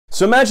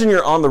So imagine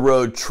you're on the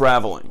road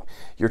traveling.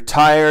 You're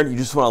tired, you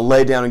just want to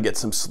lay down and get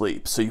some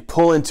sleep. So you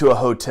pull into a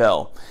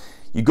hotel.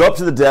 You go up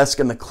to the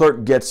desk and the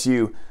clerk gets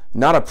you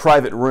not a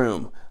private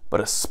room, but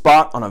a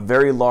spot on a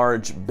very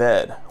large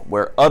bed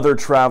where other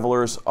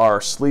travelers are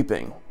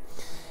sleeping.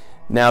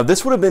 Now,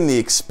 this would have been the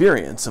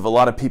experience of a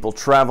lot of people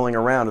traveling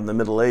around in the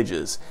Middle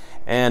Ages,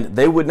 and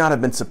they would not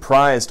have been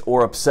surprised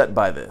or upset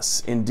by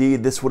this.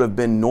 Indeed, this would have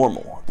been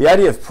normal. The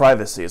idea of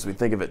privacy, as we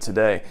think of it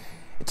today,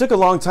 it took a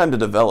long time to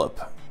develop.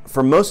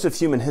 For most of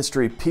human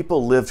history,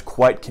 people lived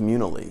quite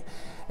communally,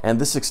 and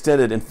this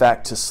extended, in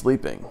fact, to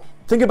sleeping.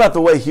 Think about the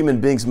way human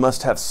beings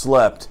must have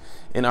slept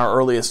in our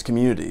earliest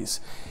communities.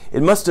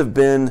 It must have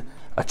been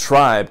a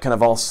tribe kind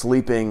of all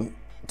sleeping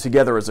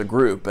together as a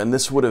group, and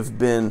this would have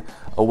been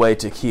a way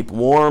to keep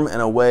warm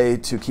and a way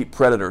to keep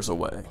predators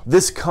away.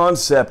 This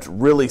concept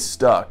really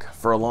stuck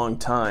for a long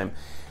time.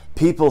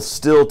 People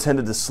still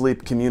tended to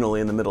sleep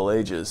communally in the Middle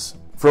Ages.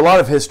 For a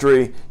lot of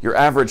history, your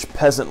average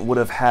peasant would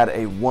have had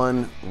a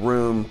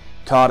one-room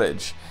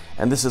cottage,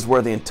 and this is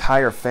where the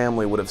entire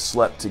family would have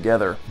slept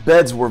together.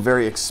 Beds were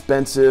very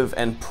expensive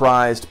and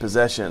prized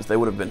possessions. They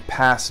would have been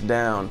passed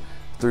down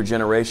through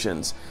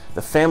generations.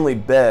 The family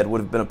bed would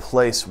have been a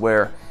place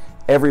where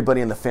everybody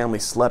in the family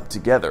slept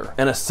together,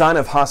 and a sign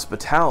of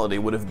hospitality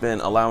would have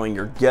been allowing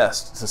your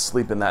guests to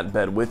sleep in that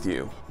bed with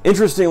you.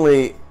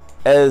 Interestingly,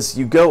 as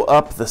you go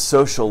up the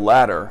social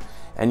ladder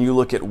and you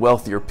look at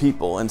wealthier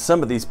people, and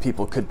some of these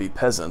people could be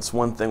peasants.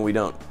 One thing we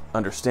don't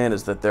understand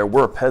is that there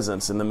were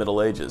peasants in the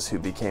Middle Ages who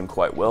became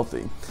quite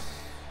wealthy.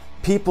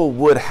 People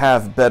would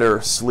have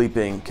better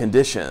sleeping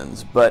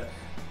conditions, but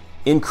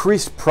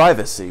increased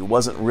privacy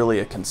wasn't really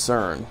a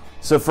concern.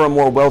 So for a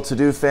more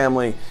well-to-do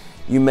family,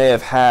 you may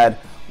have had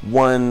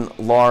one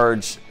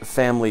large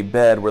family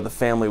bed where the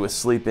family was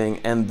sleeping,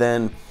 and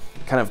then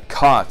kind of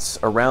cots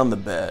around the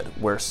bed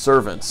where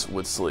servants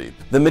would sleep.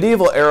 The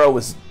medieval era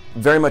was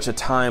very much a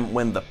time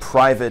when the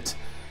private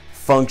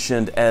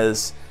functioned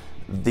as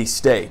the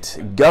state.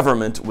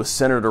 Government was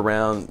centered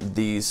around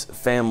these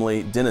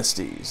family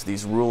dynasties,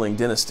 these ruling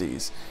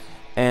dynasties.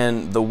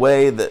 And the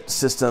way that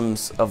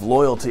systems of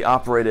loyalty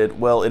operated,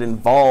 well, it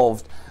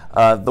involved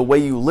the way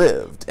you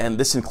lived, and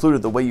this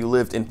included the way you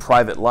lived in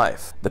private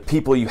life. The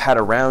people you had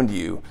around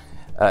you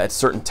at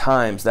certain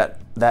times, that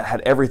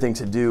had everything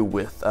to do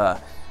with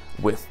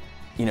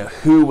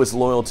who was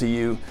loyal to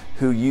you,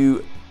 who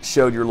you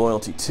showed your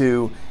loyalty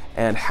to,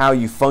 and how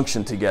you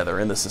functioned together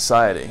in the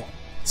society.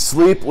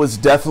 Sleep was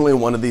definitely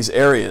one of these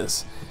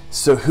areas.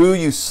 So who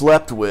you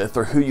slept with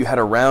or who you had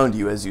around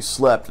you as you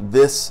slept,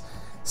 this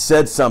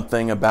said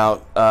something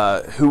about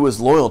who was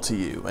loyal to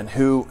you and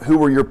who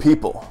were your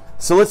people.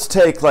 So let's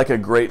take like a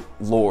great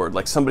lord,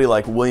 like somebody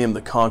like William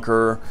the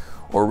Conqueror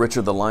or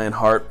Richard the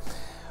Lionheart.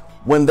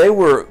 When they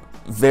were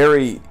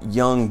very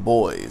young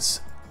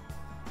boys,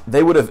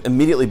 they would have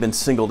immediately been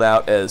singled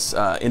out as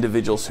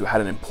individuals who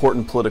had an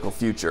important political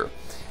future.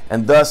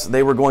 And thus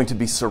they were going to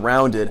be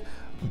surrounded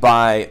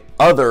by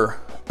other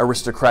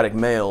aristocratic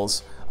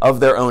males of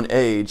their own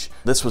age.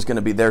 This was going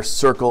to be their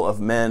circle of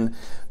men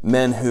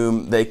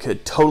whom they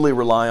could totally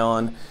rely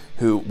on,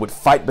 who would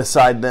fight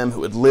beside them,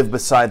 who would live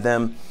beside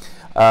them.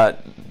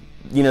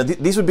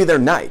 These would be their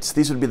knights.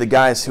 These would be the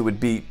guys who would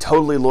be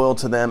totally loyal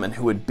to them and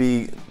who would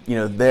be,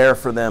 there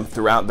for them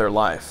throughout their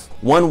life.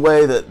 One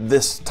way that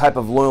this type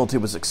of loyalty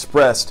was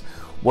expressed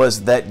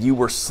was that you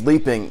were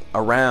sleeping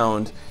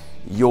around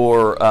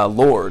your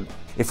lord.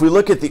 If we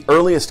look at the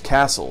earliest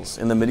castles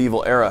in the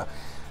medieval era,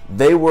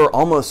 they were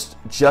almost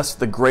just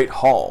the Great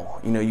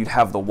Hall. You'd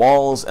have the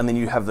walls and then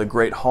you'd have the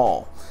Great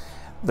Hall.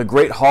 The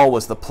Great Hall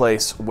was the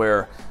place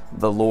where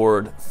the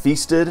Lord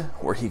feasted,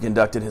 where he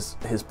conducted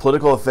his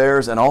political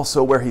affairs, and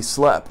also where he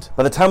slept.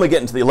 By the time we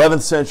get into the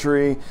 11th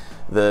century,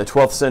 the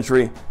 12th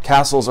century,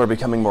 castles are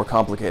becoming more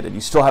complicated.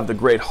 You still have the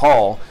Great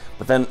Hall,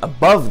 but then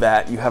above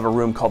that you have a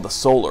room called the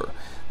Solar.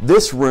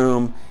 This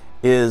room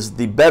is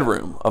the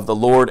bedroom of the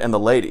Lord and the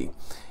Lady,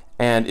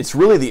 and it's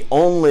really the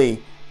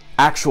only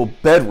actual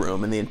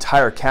bedroom in the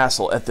entire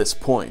castle at this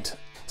point.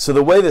 So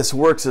the way this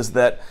works is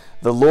that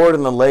the Lord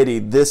and the Lady,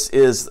 this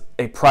is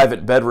a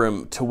private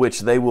bedroom to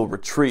which they will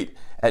retreat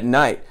at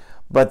night,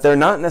 but they're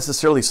not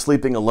necessarily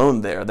sleeping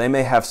alone there. They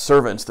may have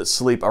servants that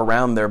sleep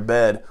around their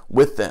bed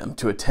with them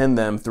to attend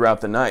them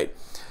throughout the night.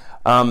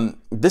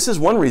 This is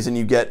one reason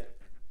you get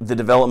the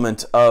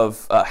development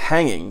of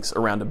hangings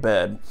around a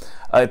bed.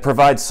 It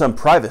provides some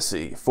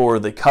privacy for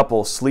the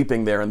couple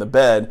sleeping there in the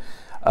bed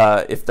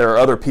if there are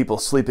other people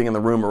sleeping in the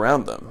room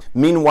around them.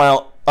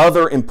 Meanwhile,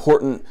 other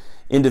important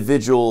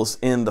individuals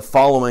in the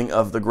following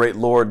of the great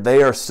Lord,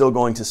 they are still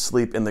going to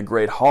sleep in the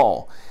Great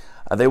Hall.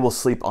 They will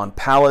sleep on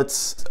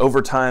pallets.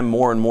 Over time,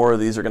 more and more of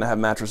these are going to have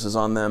mattresses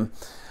on them.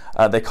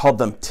 They called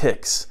them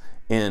ticks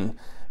in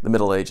the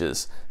Middle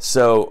Ages.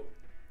 So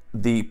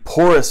the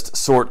poorest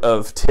sort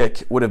of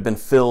tick would have been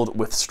filled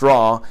with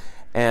straw,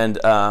 and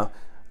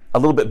a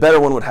little bit better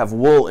one would have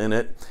wool in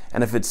it,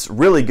 and if it's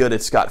really good,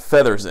 it's got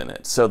feathers in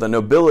it. So the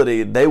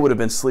nobility, they would have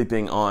been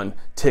sleeping on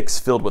ticks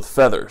filled with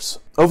feathers.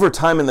 Over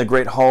time in the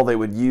Great Hall, they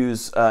would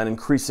use an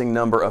increasing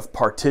number of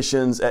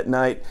partitions at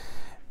night,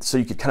 so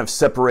you could kind of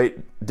separate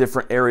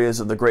different areas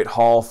of the Great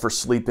Hall for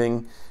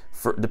sleeping,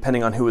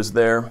 depending on who was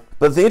there.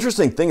 But the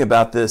interesting thing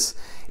about this,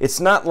 it's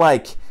not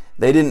like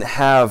they didn't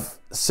have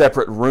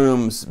separate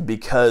rooms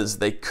because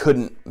they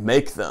couldn't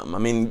make them. I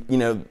mean,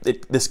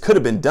 this could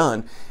have been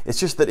done. It's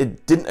just that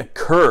it didn't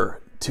occur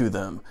to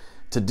them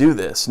to do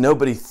this.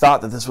 Nobody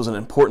thought that this was an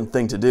important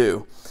thing to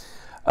do.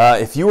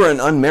 If you were an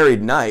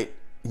unmarried knight,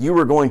 you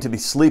were going to be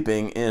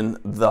sleeping in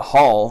the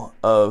hall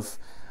of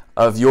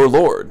your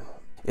lord.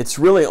 It's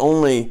really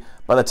only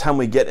by the time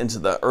we get into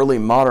the early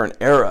modern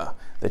era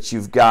that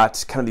you've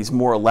got kind of these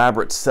more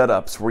elaborate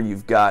setups where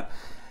you've got,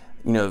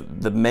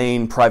 the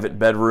main private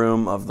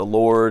bedroom of the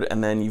Lord,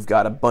 and then you've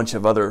got a bunch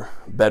of other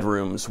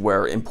bedrooms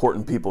where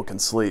important people can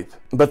sleep.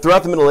 But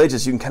throughout the Middle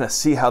Ages, you can kind of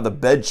see how the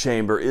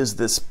bedchamber is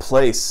this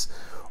place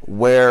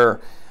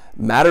where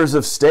matters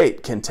of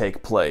state can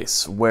take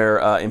place, where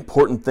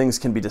important things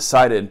can be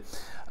decided.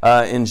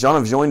 In Jean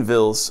of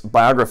Joinville's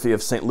biography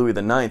of St. Louis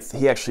IX,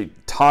 he actually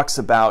talks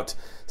about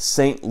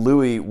St.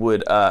 Louis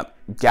would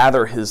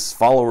gather his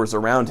followers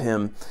around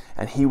him,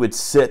 and he would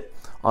sit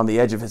on the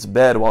edge of his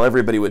bed while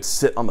everybody would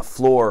sit on the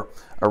floor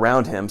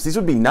around him. So these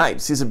would be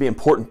knights. These would be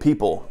important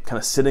people kind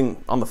of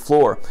sitting on the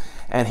floor,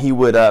 and he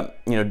would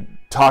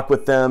talk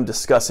with them,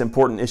 discuss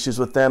important issues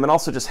with them, and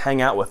also just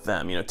hang out with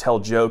them, tell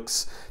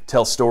jokes,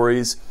 tell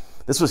stories.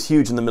 This was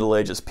huge in the Middle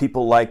Ages.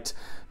 People liked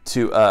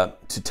to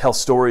tell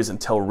stories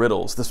and tell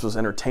riddles. This was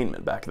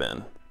entertainment back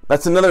then.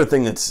 That's another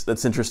thing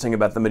that's interesting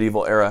about the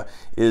medieval era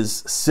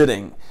is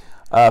sitting.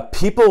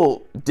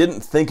 People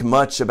didn't think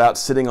much about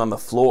sitting on the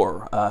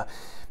floor.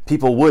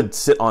 People would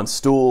sit on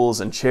stools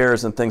and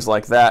chairs and things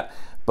like that,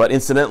 but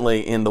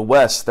incidentally, in the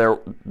West,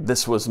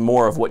 this was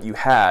more of what you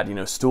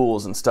had,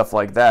 stools and stuff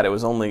like that. It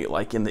was only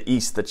like in the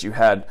East that you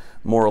had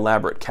more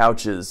elaborate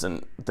couches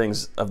and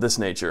things of this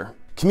nature.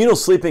 Communal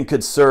sleeping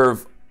could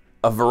serve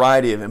a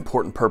variety of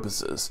important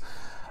purposes.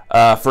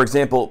 For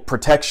example,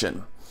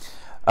 protection.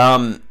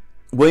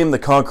 William the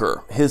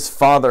Conqueror, his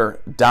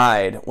father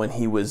died when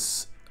he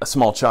was a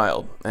small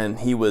child, and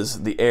he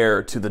was the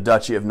heir to the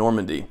Duchy of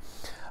Normandy.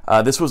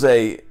 This was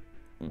a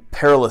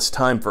perilous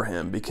time for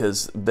him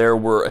because there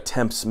were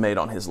attempts made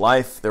on his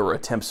life. There were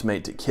attempts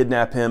made to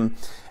kidnap him,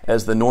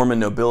 as the Norman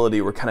nobility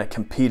were kind of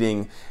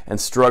competing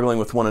and struggling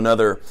with one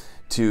another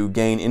to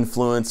gain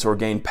influence or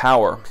gain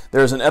power.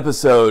 There's an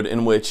episode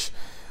in which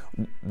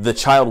the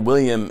child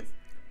William,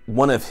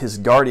 one of his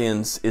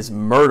guardians, is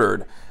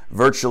murdered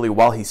virtually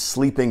while he's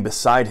sleeping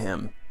beside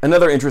him.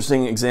 Another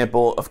interesting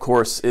example, of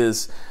course,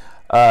 is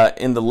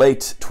in the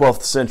late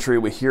 12th century,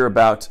 we hear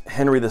about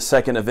Henry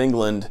II of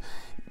England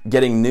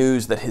getting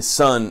news that his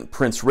son,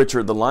 Prince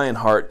Richard the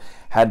Lionheart,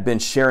 had been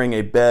sharing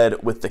a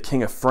bed with the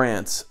King of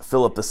France,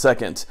 Philip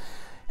II.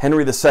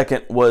 Henry II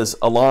was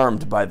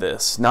alarmed by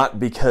this, not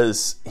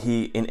because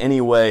he in any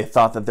way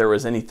thought that there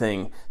was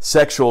anything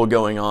sexual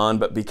going on,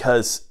 but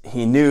because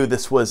he knew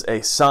this was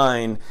a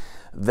sign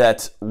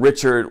that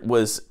Richard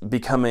was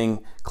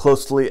becoming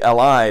closely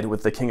allied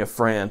with the King of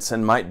France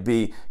and might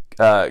be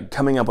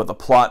coming up with a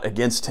plot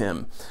against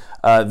him.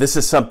 This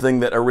is something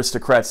that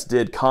aristocrats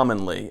did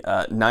commonly.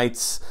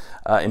 Knights,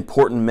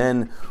 important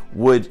men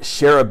would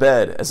share a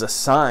bed as a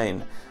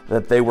sign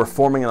that they were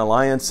forming an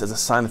alliance, as a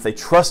sign that they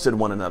trusted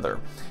one another,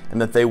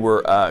 and that they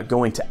were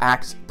going to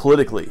act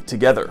politically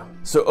together.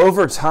 So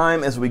over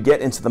time, as we get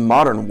into the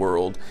modern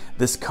world,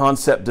 this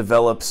concept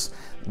develops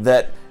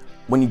that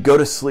when you go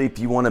to sleep,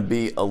 you want to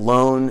be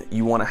alone,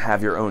 you want to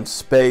have your own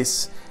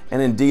space,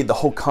 and indeed the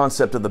whole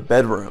concept of the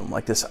bedroom,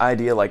 like this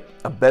idea like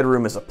a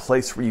bedroom is a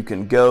place where you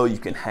can go, you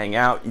can hang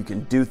out, you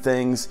can do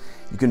things,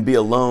 you can be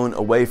alone,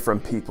 away from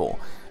people.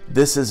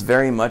 This is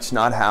very much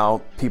not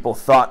how people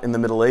thought in the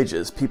Middle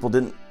Ages. People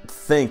didn't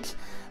think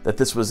that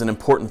this was an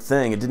important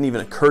thing. It didn't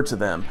even occur to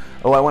them,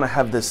 oh, I want to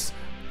have this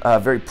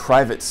very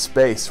private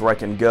space where I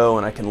can go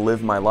and I can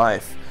live my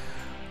life.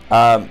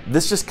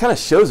 This just kind of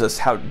shows us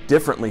how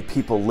differently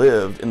people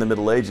lived in the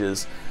Middle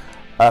Ages.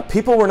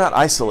 People were not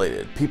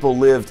isolated. People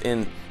lived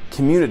in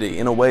community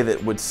in a way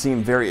that would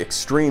seem very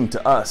extreme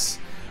to us.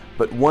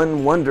 But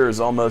one wonders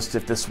almost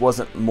if this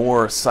wasn't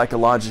more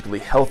psychologically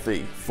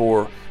healthy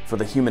for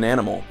the human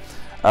animal.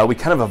 We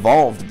kind of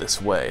evolved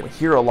this way. We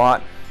hear a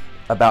lot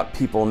about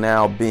people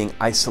now being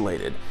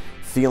isolated,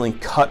 feeling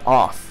cut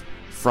off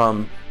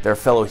from their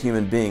fellow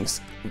human beings,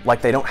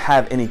 like they don't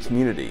have any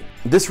community.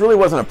 This really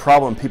wasn't a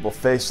problem people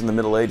faced in the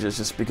Middle Ages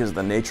just because of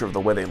the nature of the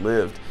way they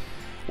lived.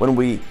 When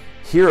we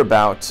hear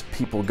about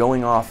people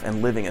going off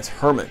and living as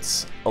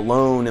hermits,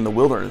 alone in the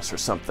wilderness or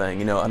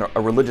something, a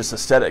religious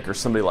ascetic or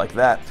somebody like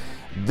that,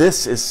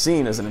 this is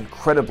seen as an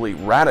incredibly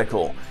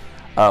radical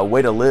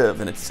way to live,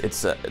 and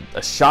it's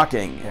a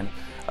shocking and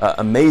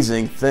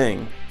amazing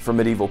thing for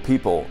medieval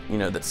people,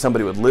 that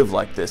somebody would live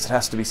like this. It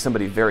has to be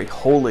somebody very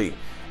holy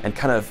and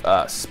kind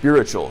of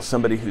spiritual,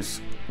 somebody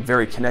who's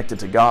very connected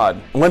to God.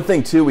 One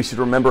thing too we should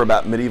remember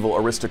about medieval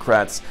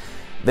aristocrats,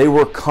 they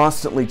were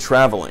constantly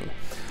traveling.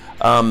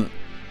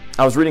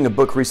 I was reading a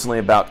book recently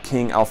about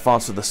King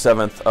Alfonso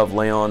VII of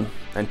Leon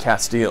and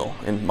Castile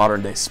in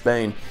modern day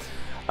Spain.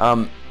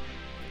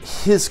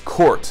 His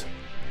court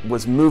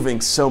was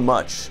moving so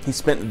much. He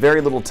spent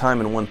very little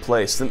time in one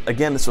place. And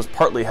again, this was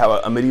partly how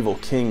a medieval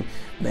king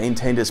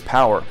maintained his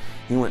power.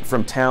 He went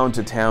from town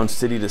to town,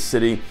 city to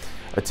city,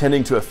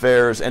 attending to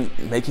affairs and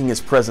making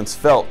his presence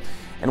felt.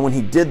 And when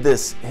he did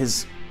this,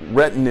 his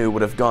retinue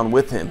would have gone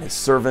with him. His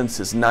servants,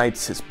 his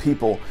knights, his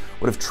people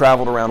would have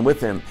traveled around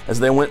with him. As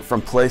they went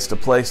from place to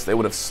place, they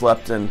would have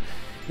slept in,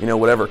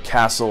 whatever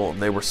castle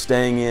they were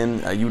staying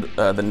in.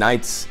 The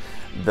knights,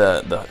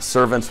 the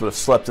servants would have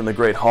slept in the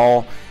Great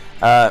Hall.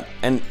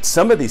 And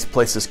some of these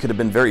places could have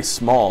been very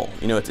small.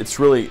 It's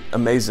really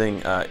amazing.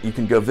 You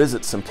can go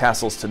visit some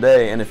castles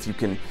today, and if you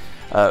can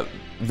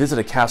visit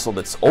a castle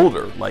that's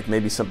older, like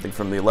maybe something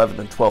from the 11th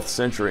and 12th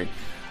century,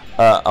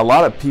 a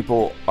lot of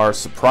people are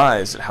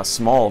surprised at how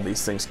small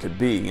these things could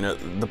be.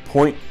 The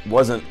point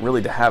wasn't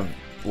really to have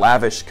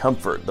lavish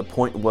comfort. The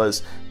point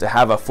was to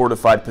have a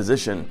fortified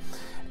position.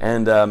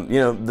 And,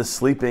 the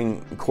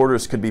sleeping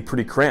quarters could be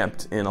pretty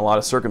cramped in a lot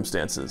of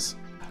circumstances.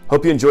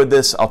 Hope you enjoyed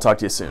this. I'll talk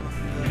to you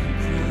soon.